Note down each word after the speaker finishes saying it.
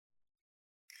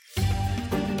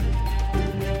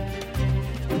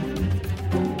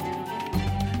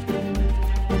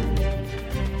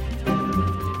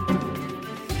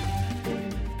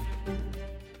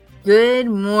Good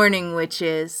morning,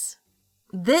 witches.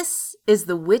 This is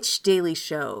the Witch Daily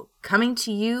Show, coming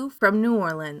to you from New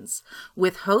Orleans,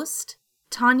 with host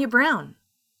Tanya Brown.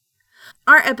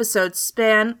 Our episodes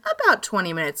span about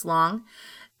 20 minutes long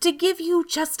to give you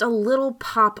just a little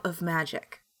pop of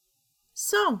magic.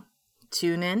 So,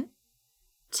 tune in,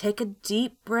 take a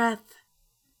deep breath,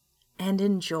 and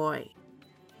enjoy.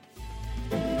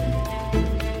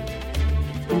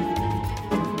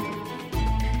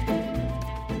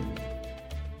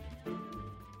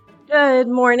 Good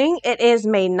morning. It is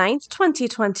May 9th,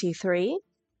 2023.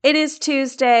 It is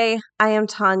Tuesday. I am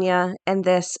Tanya, and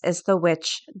this is the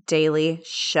Witch Daily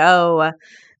Show.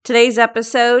 Today's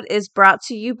episode is brought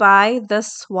to you by The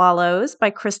Swallows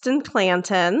by Kristen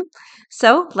Clanton.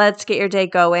 So let's get your day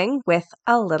going with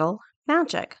a little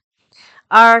magic.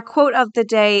 Our quote of the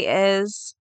day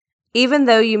is, "Even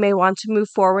though you may want to move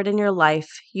forward in your life,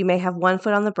 you may have one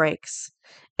foot on the brakes.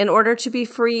 In order to be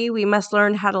free, we must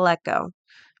learn how to let go.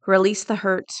 Release the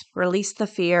hurt, release the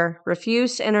fear,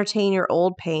 refuse to entertain your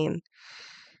old pain.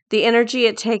 The energy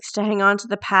it takes to hang on to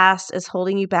the past is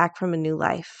holding you back from a new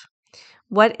life.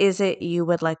 What is it you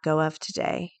would let go of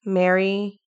today?"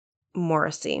 Mary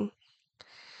Morrissey.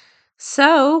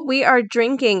 So we are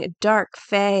drinking Dark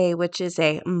Fae, which is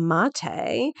a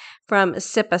mate from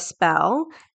Sip a Spell.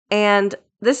 And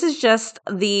this is just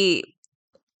I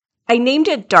named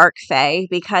it Dark Fae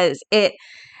because it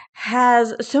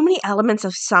has so many elements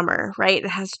of summer, right? It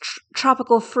has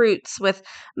tropical fruits with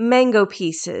mango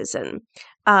pieces and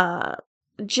uh,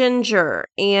 ginger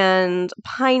and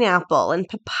pineapple and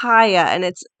papaya, and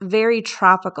it's very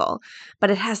tropical,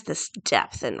 but it has this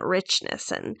depth and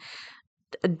richness and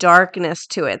darkness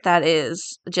to it that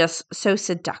is just so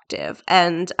seductive.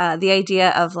 And the idea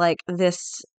of like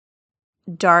this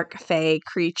dark fae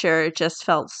creature just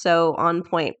felt so on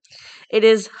point. It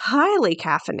is highly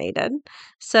caffeinated.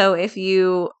 So if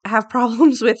you have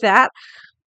problems with that,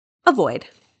 avoid.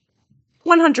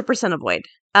 100% avoid.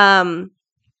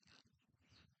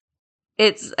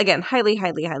 It's again highly,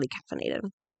 highly, highly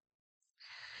caffeinated.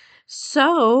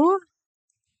 So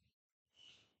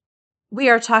we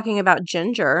are talking about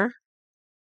ginger.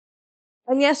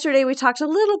 And yesterday we talked a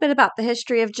little bit about the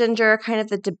history of ginger, kind of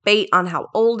the debate on how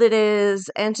old it is.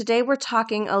 And today we're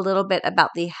talking a little bit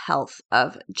about the health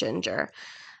of ginger.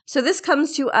 So this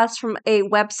comes to us from a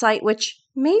website which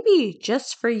may be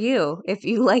just for you if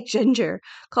you like ginger,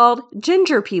 called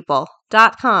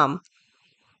gingerpeople.com.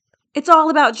 It's all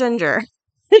about ginger,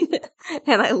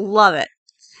 and I love it.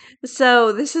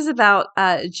 So this is about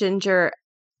ginger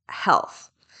health.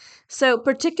 So,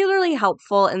 particularly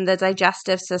helpful in the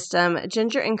digestive system,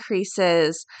 ginger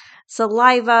increases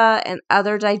saliva and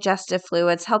other digestive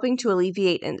fluids, helping to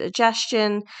alleviate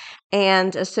indigestion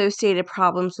and associated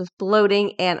problems with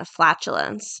bloating and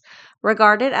flatulence.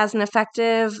 Regarded as an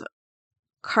effective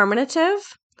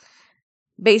carminative,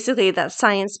 basically that's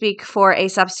science speak for a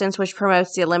substance which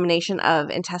promotes the elimination of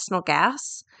intestinal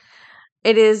gas.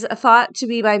 It is thought to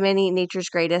be by many nature's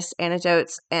greatest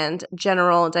antidotes and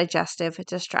general digestive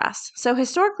distress. So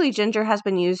historically, ginger has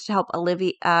been used to help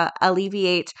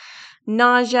alleviate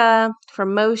nausea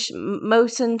from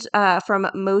motion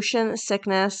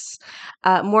sickness,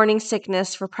 morning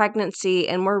sickness for pregnancy,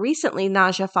 and more recently,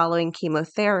 nausea following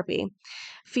chemotherapy.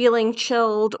 Feeling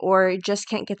chilled or just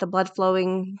can't get the blood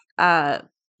flowing,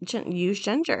 use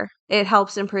ginger. It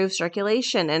helps improve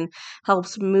circulation and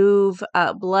helps move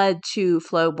blood to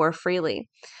flow more freely.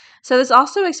 So, this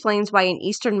also explains why in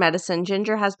Eastern medicine,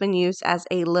 ginger has been used as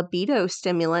a libido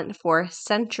stimulant for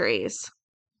centuries.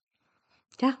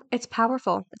 Yeah, it's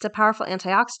powerful. It's a powerful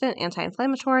antioxidant, anti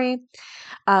inflammatory,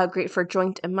 great for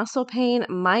joint and muscle pain,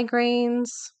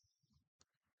 migraines.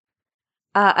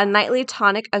 A nightly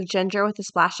tonic of ginger with a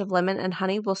splash of lemon and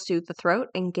honey will soothe the throat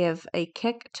and give a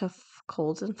kick to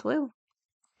colds and flu.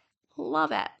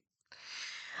 Love it.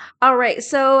 All right,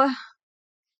 so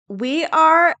we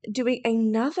are doing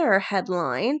another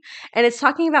headline, and it's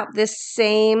talking about this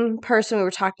same person we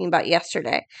were talking about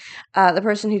yesterday, the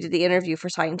person who did the interview for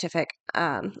Scientific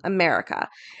America.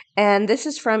 And this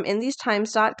is from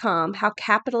InTheseTimes.com, How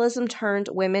Capitalism Turned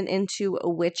Women into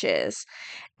Witches.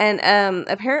 And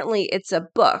apparently it's a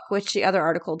book, which the other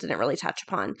article didn't really touch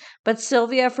upon. But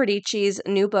Sylvia Fredici's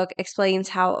new book explains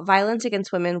how violence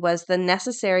against women was the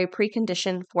necessary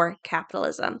precondition for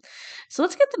capitalism. So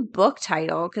let's get the book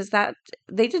title, because that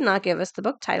they did not give us the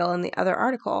book title in the other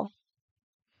article.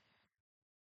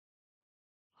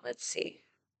 Let's see.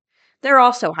 They're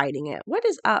also hiding it. What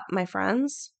is up, my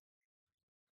friends?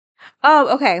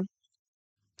 Oh, okay.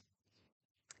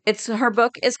 Her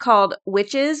book is called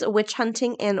Witches, Witch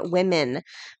Hunting, and Women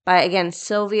by, again,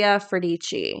 Sylvia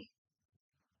Fredici.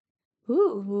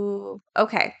 Ooh,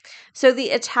 okay. So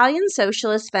the Italian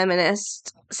socialist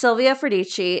feminist Silvia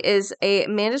Federici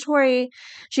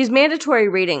she's mandatory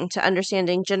reading to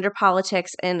understanding gender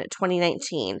politics in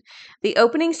 2019. The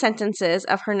opening sentences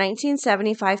of her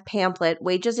 1975 pamphlet,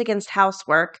 Wages Against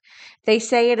Housework, they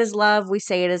say it is love, we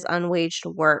say it is unwaged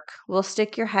work, will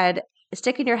stick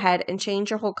in your head and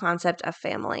change your whole concept of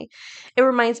family. It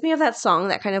reminds me of that song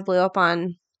that kind of blew up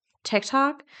on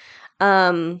TikTok.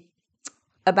 Um,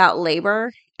 about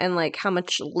labor and like how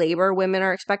much labor women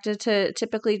are expected to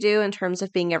typically do in terms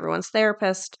of being everyone's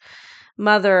therapist,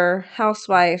 mother,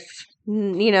 housewife,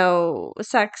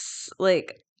 sex,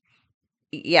 like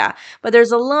yeah. But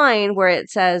there's a line where it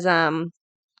says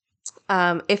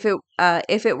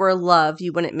if it were love,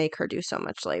 you wouldn't make her do so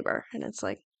much labor. And it's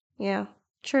like, yeah,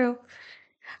 true.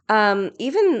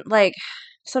 Even like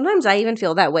sometimes I even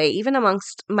feel that way even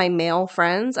amongst my male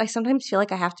friends. I sometimes feel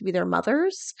like I have to be their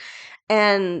mothers.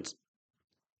 And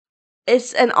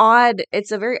it's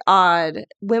a very odd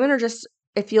women are just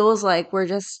it feels like we're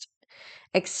just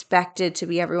expected to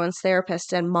be everyone's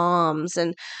therapist and moms,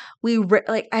 and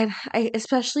like I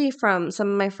especially from some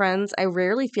of my friends, I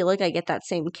rarely feel like I get that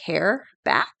same care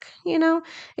back.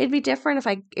 It'd be different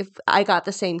if I got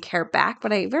the same care back,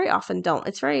 but I very often don't.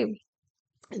 It's very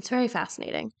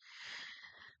fascinating.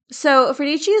 So,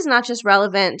 Fridici is not just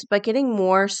relevant, but getting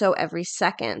more so every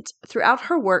second. Throughout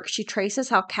her work, she traces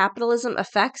how capitalism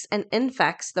affects and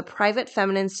infects the private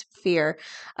feminine sphere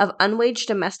of unwaged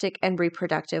domestic and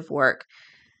reproductive work.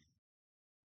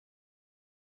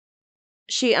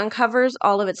 She uncovers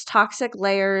all of its toxic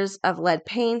layers of lead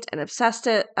paint and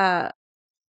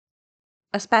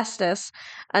asbestos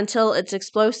until its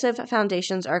explosive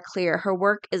foundations are clear. Her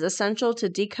work is essential to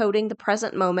decoding the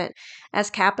present moment as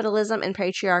capitalism and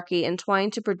patriarchy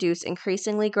entwine to produce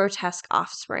increasingly grotesque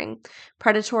offspring.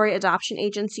 Predatory adoption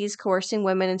agencies coercing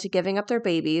women into giving up their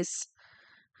babies.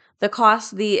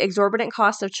 The exorbitant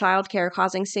cost of childcare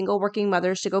causing single working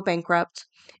mothers to go bankrupt.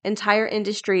 Entire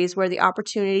industries where the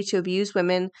opportunity to abuse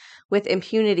women with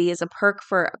impunity is a perk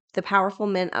for the powerful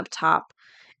men up top.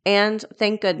 And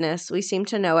thank goodness, we seem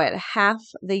to know it. Half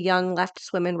the young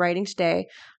leftist women writing today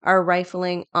are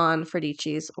rifling on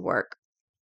Fedici's work.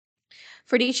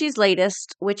 Fedici's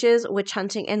latest, Witches, Witch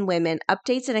Hunting, and Women,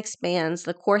 updates and expands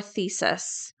the core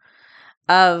thesis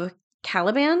of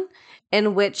Caliban,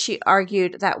 in which she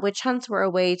argued that witch hunts were a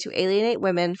way to alienate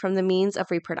women from the means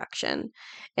of reproduction.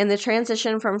 In the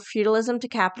transition from feudalism to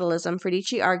capitalism,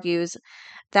 Federici argues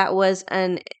that was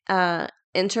an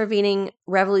intervening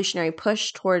revolutionary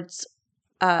push towards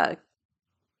uh,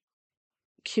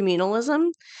 communalism.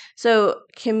 So,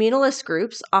 communalist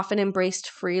groups often embraced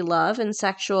free love and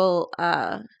sexual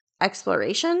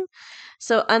exploration.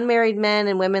 So, unmarried men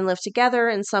and women lived together,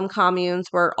 and some communes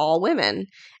were all women.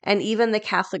 And even the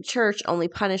Catholic Church only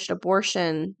punished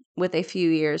abortion with a few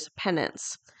years'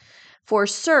 penance. For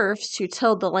serfs who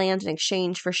tilled the land in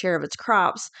exchange for share of its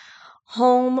crops,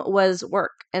 home was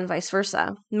work and vice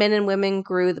versa. Men and women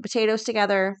grew the potatoes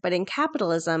together, but in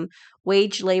capitalism,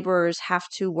 wage laborers have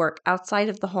to work outside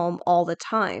of the home all the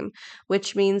time,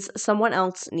 which means someone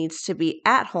else needs to be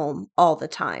at home all the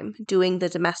time, doing the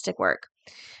domestic work.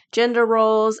 Gender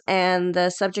roles and the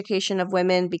subjugation of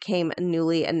women became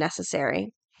newly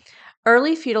necessary.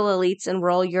 Early feudal elites in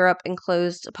rural Europe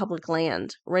enclosed public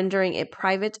land, rendering it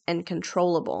private and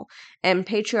controllable, and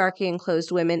patriarchy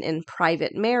enclosed women in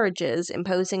private marriages,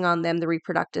 imposing on them the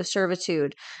reproductive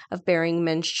servitude of bearing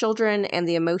men's children and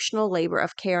the emotional labor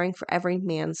of caring for every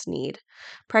man's need.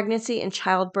 Pregnancy and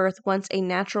childbirth, once a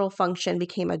natural function,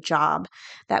 became a job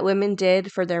that women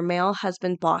did for their male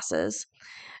husband bosses.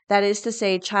 That is to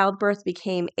say, childbirth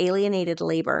became alienated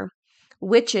labor.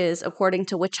 Witches, according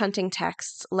to witch hunting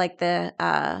texts like the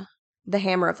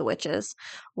Hammer of the Witches,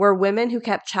 were women who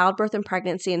kept childbirth and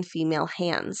pregnancy in female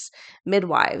hands.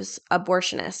 Midwives,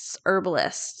 abortionists,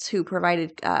 herbalists who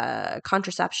provided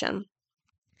contraception.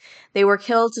 They were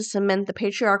killed to cement the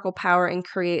patriarchal power and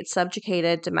create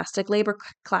subjugated domestic labor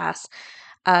class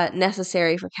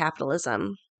necessary for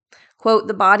capitalism. Quote,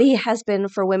 the body has been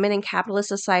for women in capitalist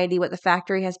society what the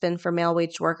factory has been for male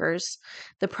wage workers,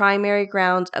 the primary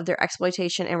ground of their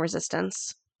exploitation and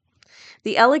resistance.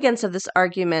 The elegance of this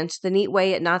argument, the neat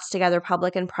way it knots together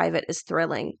public and private, is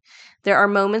thrilling. There are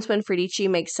moments when Fridici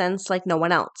makes sense like no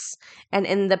one else. And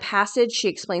in the passage, she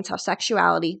explains how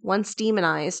sexuality, once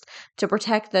demonized to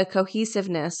protect the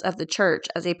cohesiveness of the church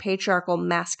as a patriarchal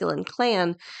masculine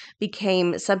clan,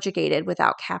 became subjugated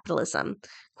without capitalism.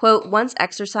 Quote, once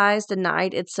exercise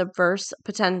denied its subverse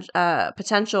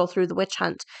potential through the witch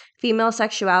hunt, female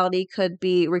sexuality could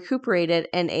be recuperated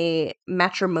in a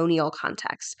matrimonial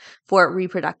context for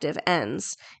reproductive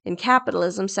ends. In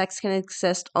capitalism, sex can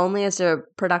exist only as a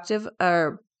productive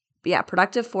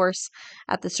force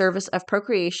at the service of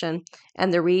procreation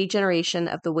and the regeneration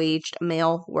of the waged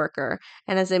male worker,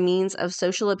 and as a means of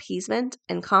social appeasement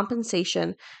and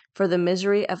compensation for the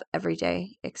misery of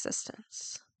everyday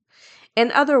existence. In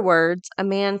other words, a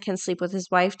man can sleep with his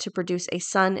wife to produce a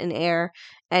son and heir,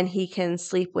 and he can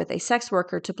sleep with a sex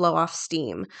worker to blow off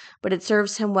steam, but it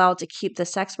serves him well to keep the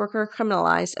sex worker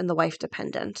criminalized and the wife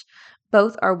dependent.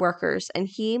 Both are workers, and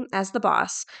he, as the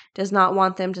boss, does not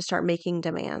want them to start making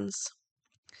demands.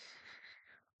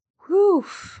 Whew,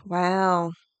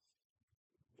 wow.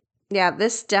 Yeah,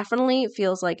 this definitely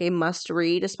feels like a must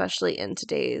read, especially in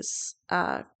today's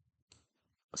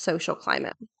social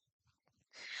climate.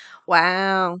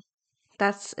 Wow.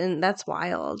 That's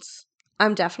wild.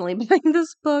 I'm definitely buying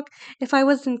this book. If I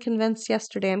wasn't convinced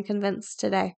yesterday, I'm convinced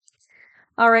today.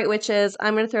 All right, witches,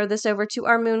 I'm going to throw this over to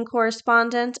our moon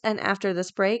correspondent, and after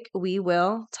this break, we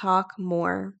will talk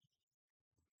more.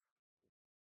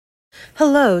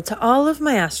 Hello to all of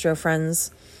my astro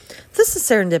friends. This is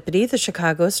Serendipity, the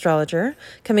Chicago astrologer,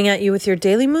 coming at you with your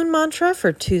daily moon mantra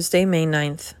for Tuesday, May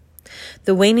 9th.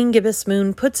 The waning gibbous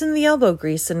moon puts in the elbow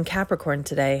grease in Capricorn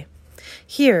today.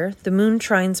 Here, the moon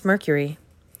trines Mercury.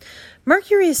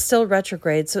 Mercury is still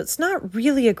retrograde, so it's not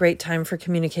really a great time for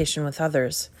communication with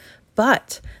others.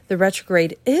 But the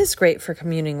retrograde is great for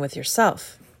communing with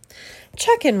yourself.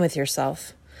 Check in with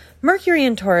yourself. Mercury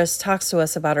in Taurus talks to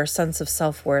us about our sense of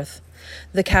self-worth.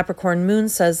 The Capricorn moon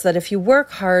says that if you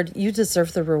work hard, you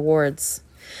deserve the rewards.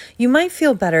 You might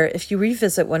feel better if you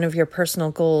revisit one of your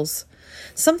personal goals,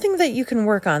 something that you can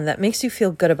work on that makes you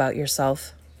feel good about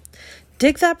yourself.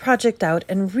 Dig that project out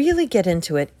and really get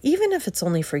into it, even if it's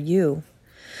only for you.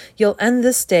 You'll end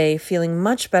this day feeling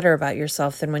much better about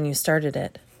yourself than when you started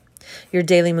it. Your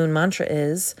daily moon mantra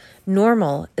is,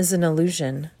 normal is an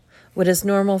illusion. What is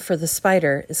normal for the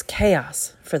spider is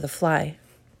chaos for the fly.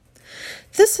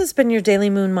 This has been your daily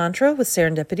moon mantra with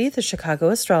Serendipity, the Chicago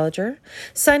astrologer,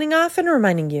 signing off and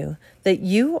reminding you that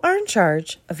you are in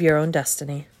charge of your own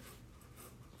destiny.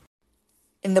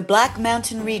 In the Black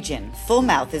Mountain region,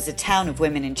 Fullmouth is a town of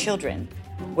women and children.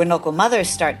 When local mothers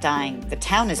start dying, the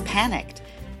town is panicked.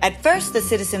 At first, the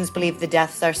citizens believe the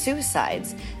deaths are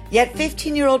suicides, yet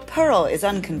 15-year-old Pearl is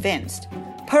unconvinced.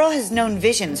 Pearl has known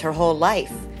visions her whole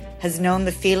life, has known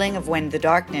the feeling of when the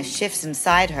darkness shifts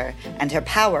inside her and her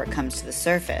power comes to the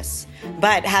surface.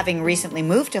 But having recently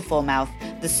moved to Fullmouth,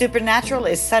 the supernatural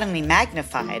is suddenly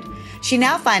magnified. She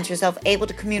now finds herself able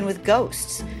to commune with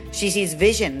ghosts. She sees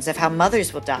visions of how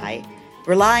mothers will die.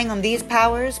 Relying on these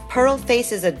powers, Pearl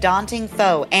faces a daunting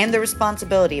foe and the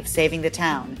responsibility of saving the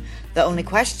town. The only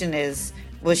question is,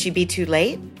 will she be too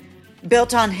late?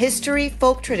 Built on history,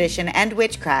 folk tradition, and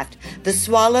witchcraft, The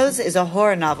Swallows is a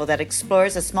horror novel that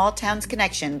explores a small town's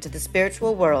connection to the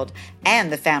spiritual world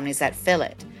and the families that fill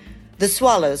it. The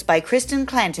Swallows by Kristen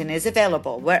Clanton is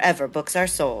available wherever books are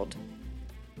sold.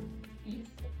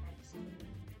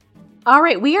 All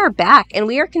right, we are back, and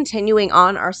we are continuing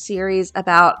on our series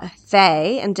about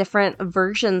Fae and different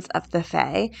versions of the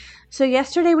Fae. So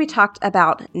yesterday we talked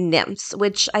about nymphs,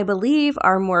 which I believe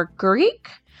are more Greek,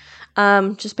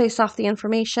 just based off the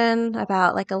information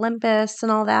about like Olympus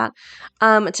and all that.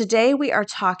 Today we are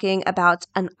talking about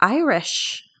an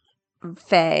Irish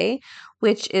Fae,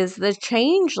 which is the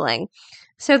Changeling.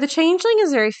 So the Changeling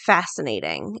is very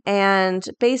fascinating, and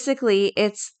basically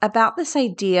it's about this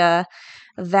idea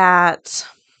that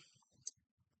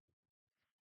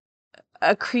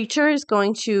a creature is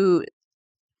going to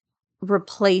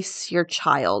replace your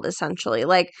child, essentially.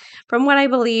 Like, from what I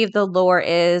believe, the lore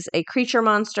is a creature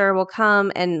monster will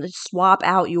come and swap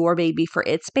out your baby for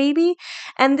its baby.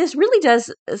 And this really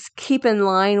does keep in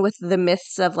line with the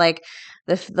myths of like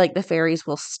the fairies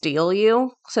will steal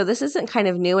you. So this isn't kind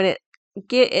of new, and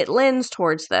it lends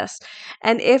towards this.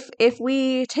 And if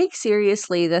we take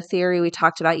seriously the theory we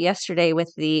talked about yesterday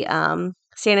with the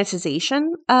sanitization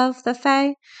of the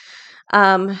Fae,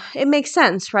 it makes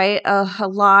sense, right? A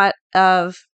lot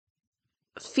of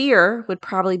fear would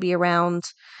probably be around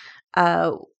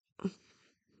a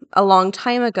long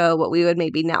time ago, what we would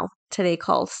maybe now today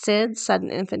call SIDS, sudden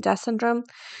infant death syndrome.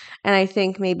 And I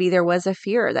think maybe there was a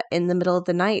fear that in the middle of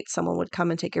the night, someone would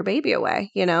come and take your baby away,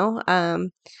 you know?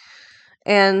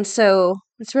 And so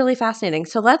it's really fascinating.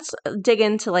 So let's dig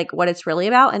into like what it's really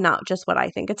about and not just what I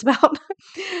think it's about.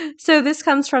 So this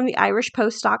comes from the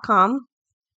irishpost.com.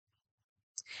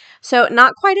 So,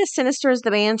 not quite as sinister as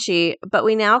the banshee, but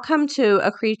we now come to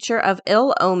a creature of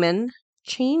ill omen,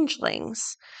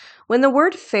 changelings. When the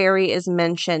word fairy is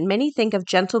mentioned, many think of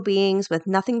gentle beings with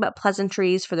nothing but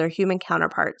pleasantries for their human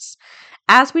counterparts.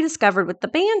 As we discovered with the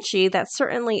banshee, that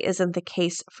certainly isn't the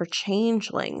case for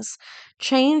changelings.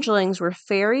 Changelings were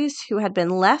fairies who had been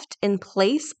left in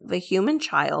place of a human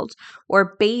child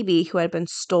or baby who had been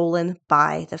stolen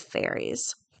by the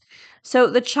fairies. So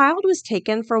the child was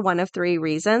taken for one of three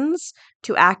reasons: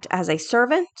 to act as a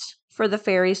servant, for the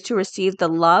fairies to receive the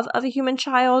love of a human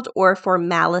child, or for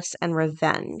malice and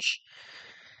revenge.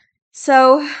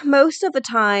 So most of the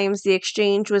times the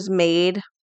exchange was made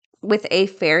with a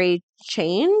fairy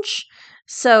change.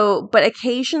 So, but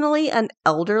occasionally an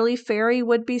elderly fairy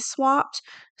would be swapped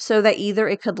so that either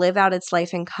it could live out its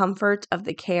life in comfort of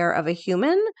the care of a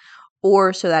human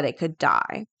or so that it could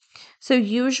die. So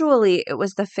usually it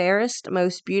was the fairest,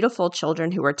 most beautiful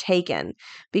children who were taken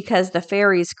because the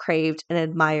fairies craved and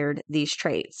admired these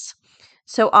traits.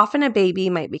 So often a baby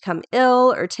might become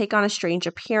ill or take on a strange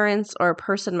appearance, or a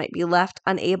person might be left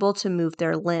unable to move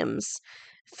their limbs.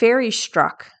 Fairy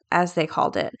struck, as they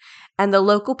called it, and the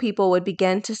local people would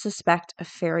begin to suspect of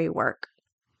fairy work.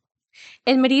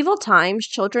 In medieval times,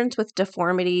 children with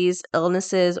deformities,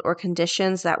 illnesses, or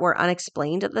conditions that were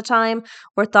unexplained at the time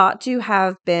were thought to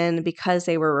have been because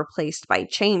they were replaced by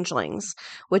changelings,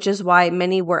 which is why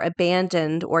many were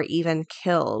abandoned or even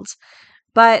killed.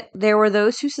 But there were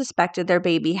those who suspected their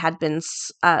baby had been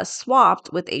swapped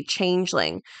with a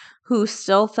changeling, who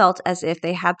still felt as if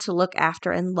they had to look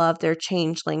after and love their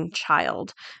changeling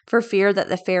child, for fear that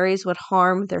the fairies would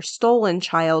harm their stolen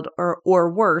child,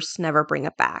 or worse, never bring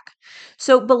it back.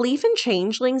 So belief in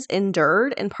changelings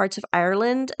endured in parts of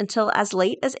Ireland until as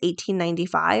late as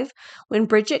 1895, when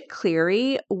Bridget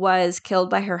Cleary was killed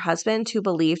by her husband, who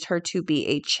believed her to be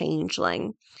a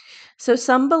changeling. So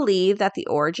some believe that the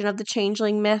origin of the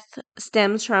changeling myth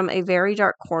stems from a very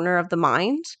dark corner of the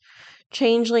mind.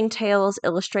 Changeling tales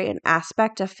illustrate an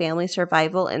aspect of family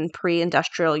survival in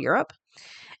pre-industrial Europe.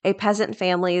 A peasant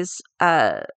family's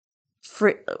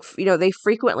they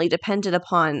frequently depended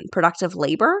upon productive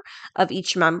labor of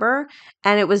each member,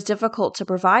 and it was difficult to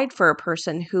provide for a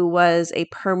person who was a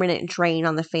permanent drain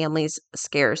on the family's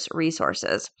scarce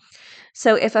resources.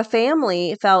 So, if a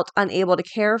family felt unable to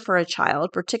care for a child,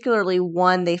 particularly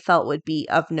one they felt would be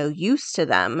of no use to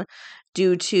them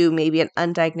due to maybe an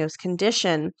undiagnosed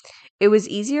condition, it was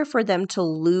easier for them to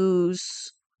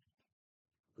lose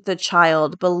the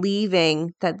child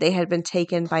believing that they had been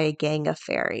taken by a gang of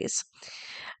fairies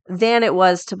than it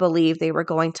was to believe they were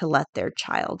going to let their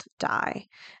child die.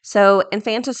 So,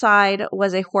 infanticide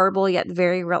was a horrible yet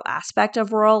very real aspect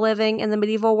of rural living in the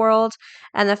medieval world,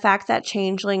 and the fact that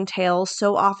changeling tales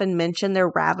so often mention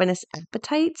their ravenous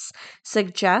appetites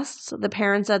suggests the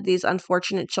parents of these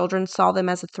unfortunate children saw them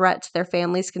as a threat to their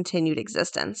family's continued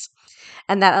existence,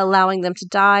 and that allowing them to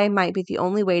die might be the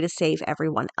only way to save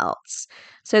everyone else.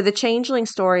 So, the changeling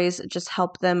stories just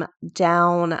help them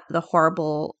down the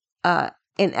horrible,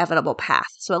 inevitable path.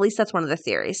 So at least that's one of the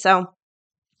theories. So,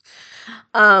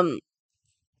 um,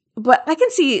 but I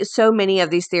can see so many of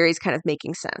these theories kind of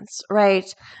making sense,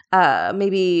 right?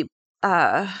 Maybe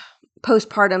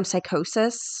postpartum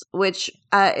psychosis, which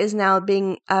is now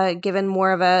being given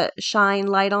more of a shine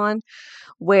light on,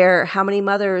 where how many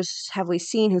mothers have we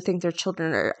seen who think their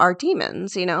children are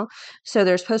demons, you know? So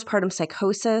there's postpartum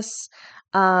psychosis.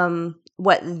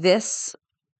 What this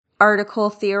article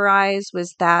theorized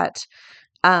was that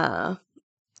uh,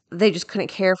 they just couldn't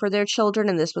care for their children,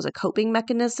 and this was a coping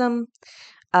mechanism.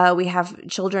 We have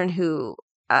children who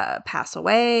pass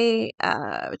away,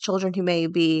 children who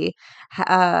maybe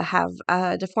have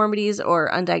deformities or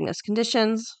undiagnosed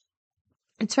conditions.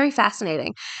 It's very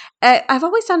fascinating. I've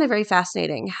always found it very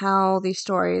fascinating how these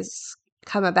stories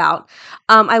come about.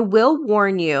 I will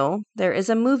warn you, there is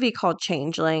a movie called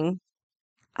Changeling.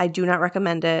 I do not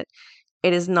recommend it.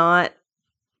 It is not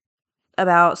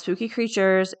about spooky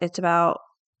creatures. It's about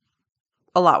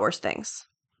a lot worse things.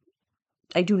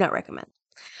 I do not recommend.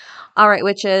 All right,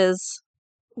 witches,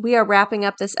 we are wrapping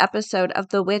up this episode of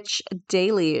the Witch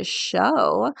Daily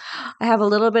Show. I have a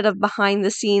little bit of behind the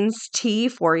scenes tea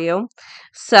for you.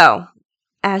 So,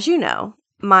 as you know,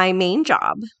 my main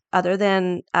job, other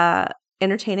than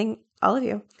entertaining all of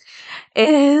you,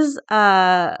 is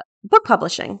book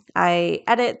publishing. I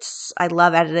edit. I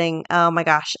love editing. Oh my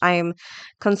gosh, I'm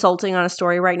consulting on a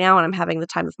story right now, and I'm having the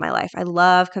time of my life. I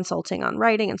love consulting on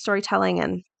writing and storytelling,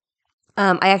 and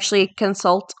I actually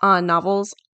consult on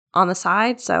novels on the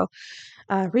side, so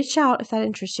reach out if that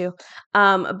interests you.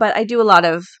 But I do a lot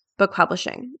of book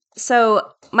publishing. So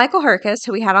Michael Herkes,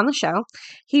 who we had on the show,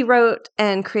 he wrote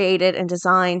and created and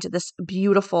designed this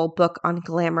beautiful book on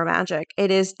glamour magic. It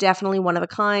is definitely one of a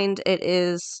kind.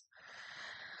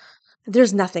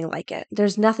 There's nothing like it.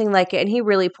 There's nothing like it. And he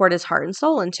really poured his heart and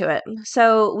soul into it.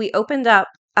 So we opened up,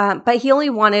 but he only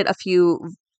wanted a few,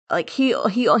 like he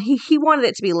wanted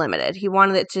it to be limited. He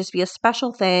wanted it to just be a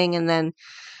special thing. And then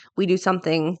we do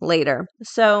something later.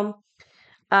 So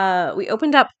we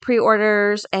opened up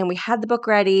pre-orders and we had the book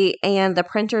ready, and the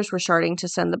printers were starting to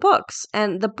send the books,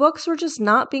 and the books were just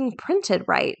not being printed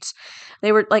right.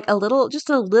 They were like just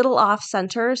a little off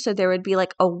center. So there would be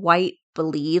like a white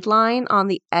bleed line on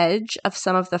the edge of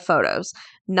some of the photos,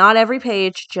 not every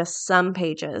page, just some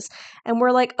pages. And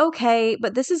we're like, okay,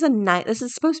 but this is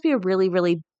supposed to be a really,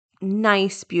 really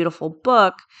nice, beautiful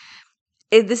book.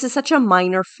 This is such a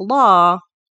minor flaw,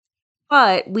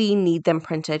 but we need them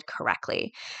printed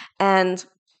correctly. And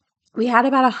we had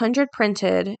about 100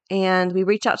 printed, and we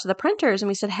reached out to the printers and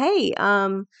we said, hey,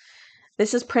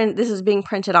 this is being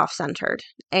printed off centered,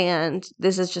 and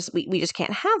this is just, we just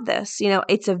can't have this.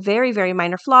 It's a very, very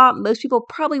minor flaw. Most people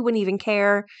probably wouldn't even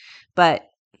care, but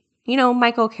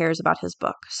Michael cares about his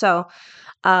book. So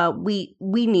we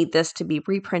need this to be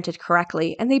reprinted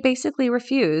correctly. And they basically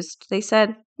refused. They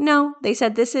said, no,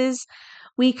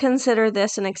 we consider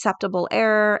this an acceptable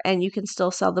error and you can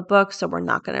still sell the book, so we're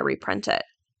not going to reprint it.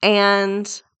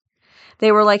 And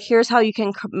they were like, here's how you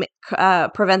can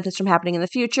prevent this from happening in the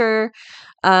future.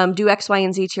 Do X, Y,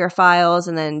 and Z to your files,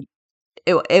 and then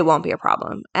it won't be a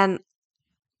problem. And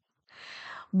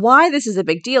why this is a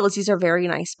big deal is these are very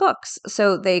nice books.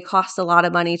 So they cost a lot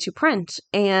of money to print.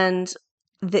 And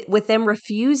with them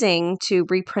refusing to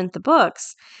reprint the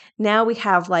books, now we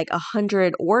have like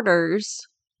 100 orders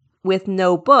with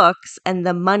no books, and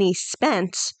the money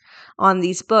spent on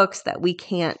these books that we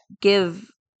can't give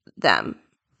them.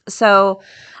 So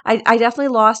I definitely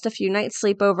lost a few nights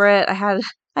sleep over it. I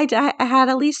had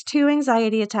at least 2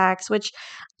 anxiety attacks, which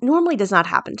normally does not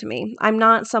happen to me. I'm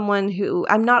not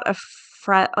a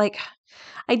fret. Like,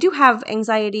 I do have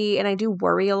anxiety and I do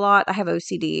worry a lot. I have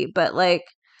OCD, but like,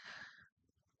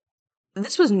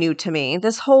 this was new to me.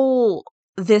 This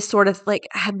sort of like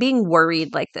being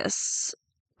worried like this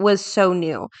was so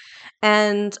new.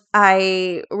 And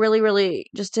I really, really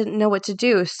just didn't know what to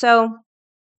do. So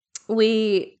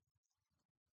we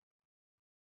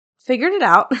figured it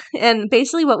out. And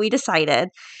basically what we decided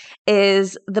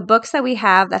is the books that we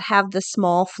have that have the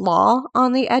small flaw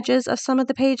on the edges of some of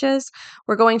the pages,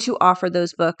 we're going to offer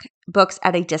those books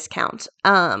at a discount.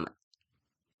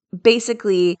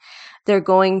 Basically, they're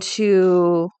going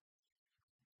to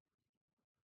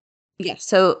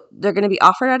so they're going to be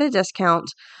offered at a discount,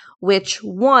 which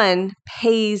one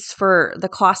pays for the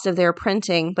cost of their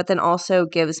printing, but then also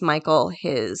gives Michael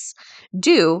his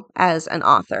due as an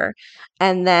author.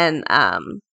 And then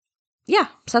so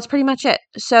that's pretty much it.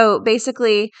 So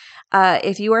basically,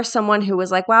 if you are someone who was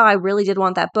like, wow, I really did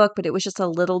want that book, but it was just a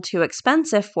little too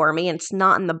expensive for me and it's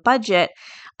not in the budget,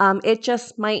 it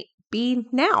just might be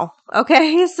now.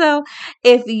 Okay. So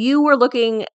if you were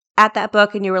looking at that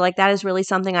book and you were like, that is really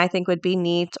something I think would be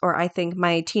neat, or I think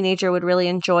my teenager would really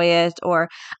enjoy it, or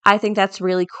I think that's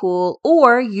really cool,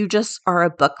 or you just are a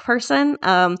book person.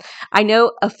 I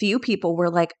know a few people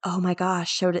were like, oh my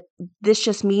gosh, so this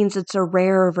just means it's a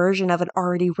rarer version of an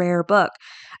already rare book.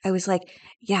 I was like,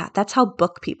 yeah, that's how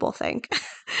book people think.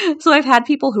 So I've had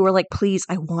people who were like, please,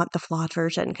 I want the flawed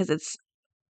version because it's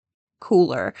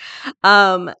cooler.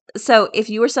 So if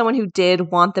you were someone who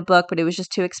did want the book, but it was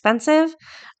just too expensive,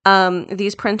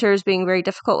 these printers being very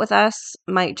difficult with us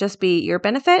might just be your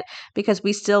benefit, because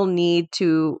we still need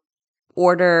to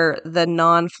order the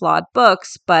non-flawed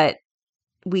books, but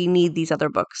we need these other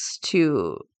books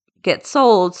to get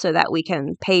sold so that we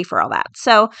can pay for all that.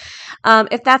 So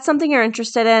if that's something you're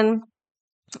interested in,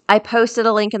 I posted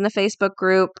a link in the Facebook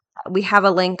group. We have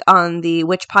a link on the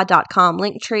witchpod.com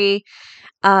link tree.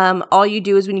 All you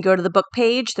do is when you go to the book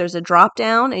page, there's a drop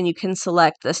down and you can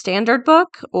select the standard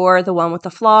book or the one with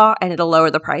the flaw, and it'll lower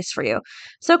the price for you.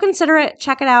 So consider it,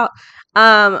 check it out.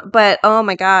 But oh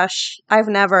my gosh, which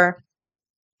I'm going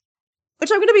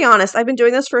to be honest, I've been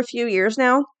doing this for a few years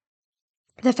now.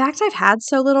 The fact I've had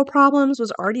so little problems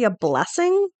was already a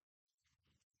blessing.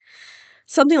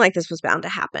 Something like this was bound to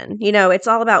happen. It's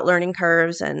all about learning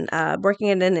curves and working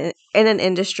in an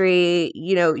industry.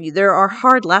 There are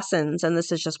hard lessons, and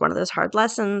this is just one of those hard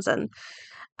lessons. And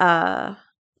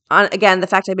again, the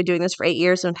fact I've been doing this for 8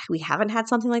 years and we haven't had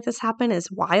something like this happen is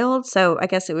wild. So I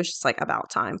guess it was just like about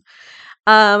time.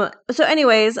 So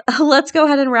anyways, let's go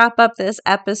ahead and wrap up this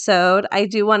episode. I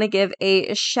do want to give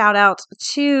a shout out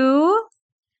to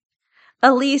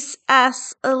Elise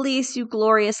S. Elise, you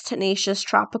glorious, tenacious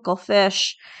tropical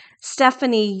fish.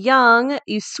 Stephanie Young,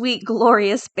 you sweet,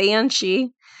 glorious banshee.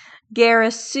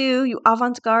 Garris Sue, you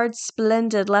avant-garde,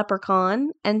 splendid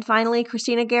leprechaun. And finally,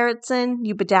 Christina Garrettson,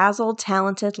 you bedazzled,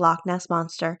 talented Loch Ness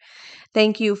monster.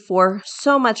 Thank you for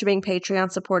so much being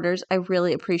Patreon supporters. I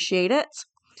really appreciate it.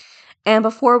 And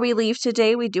before we leave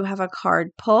today, we do have a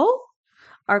card pull.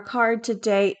 Our card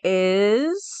today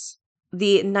is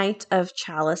the Knight of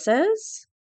Chalices.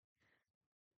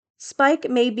 Spike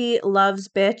maybe loves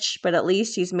bitch, but at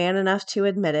least he's man enough to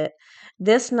admit it.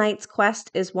 This knight's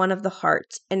quest is one of the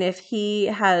heart, and if he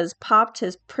has popped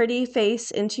his pretty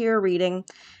face into your reading,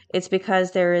 it's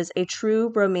because there is a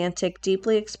true romantic,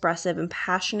 deeply expressive, and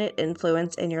passionate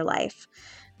influence in your life.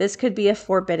 This could be a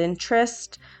forbidden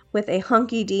tryst with a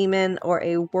hunky demon or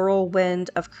a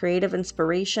whirlwind of creative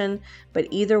inspiration, but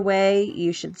either way,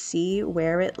 you should see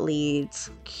where it leads.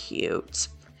 Cute.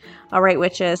 All right,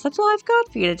 witches, that's all I've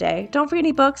got for you today. Don't forget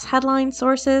any books, headlines,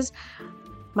 sources.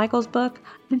 Michael's book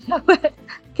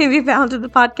can be found in the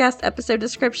podcast episode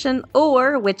description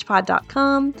or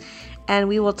witchpod.com. And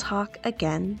we will talk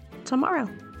again tomorrow.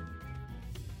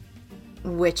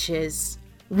 Witches,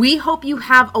 we hope you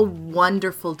have a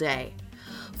wonderful day,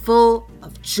 full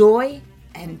of joy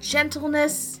and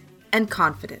gentleness and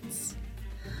confidence.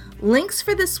 Links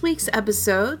for this week's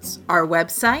episodes, our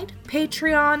website,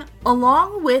 Patreon,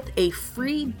 along with a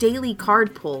free daily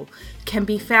card pull can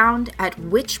be found at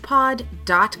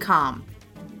witchpod.com.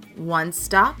 One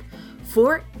stop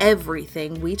for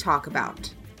everything we talk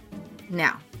about.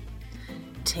 Now,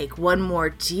 take one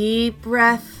more deep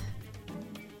breath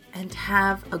and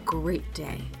have a great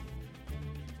day.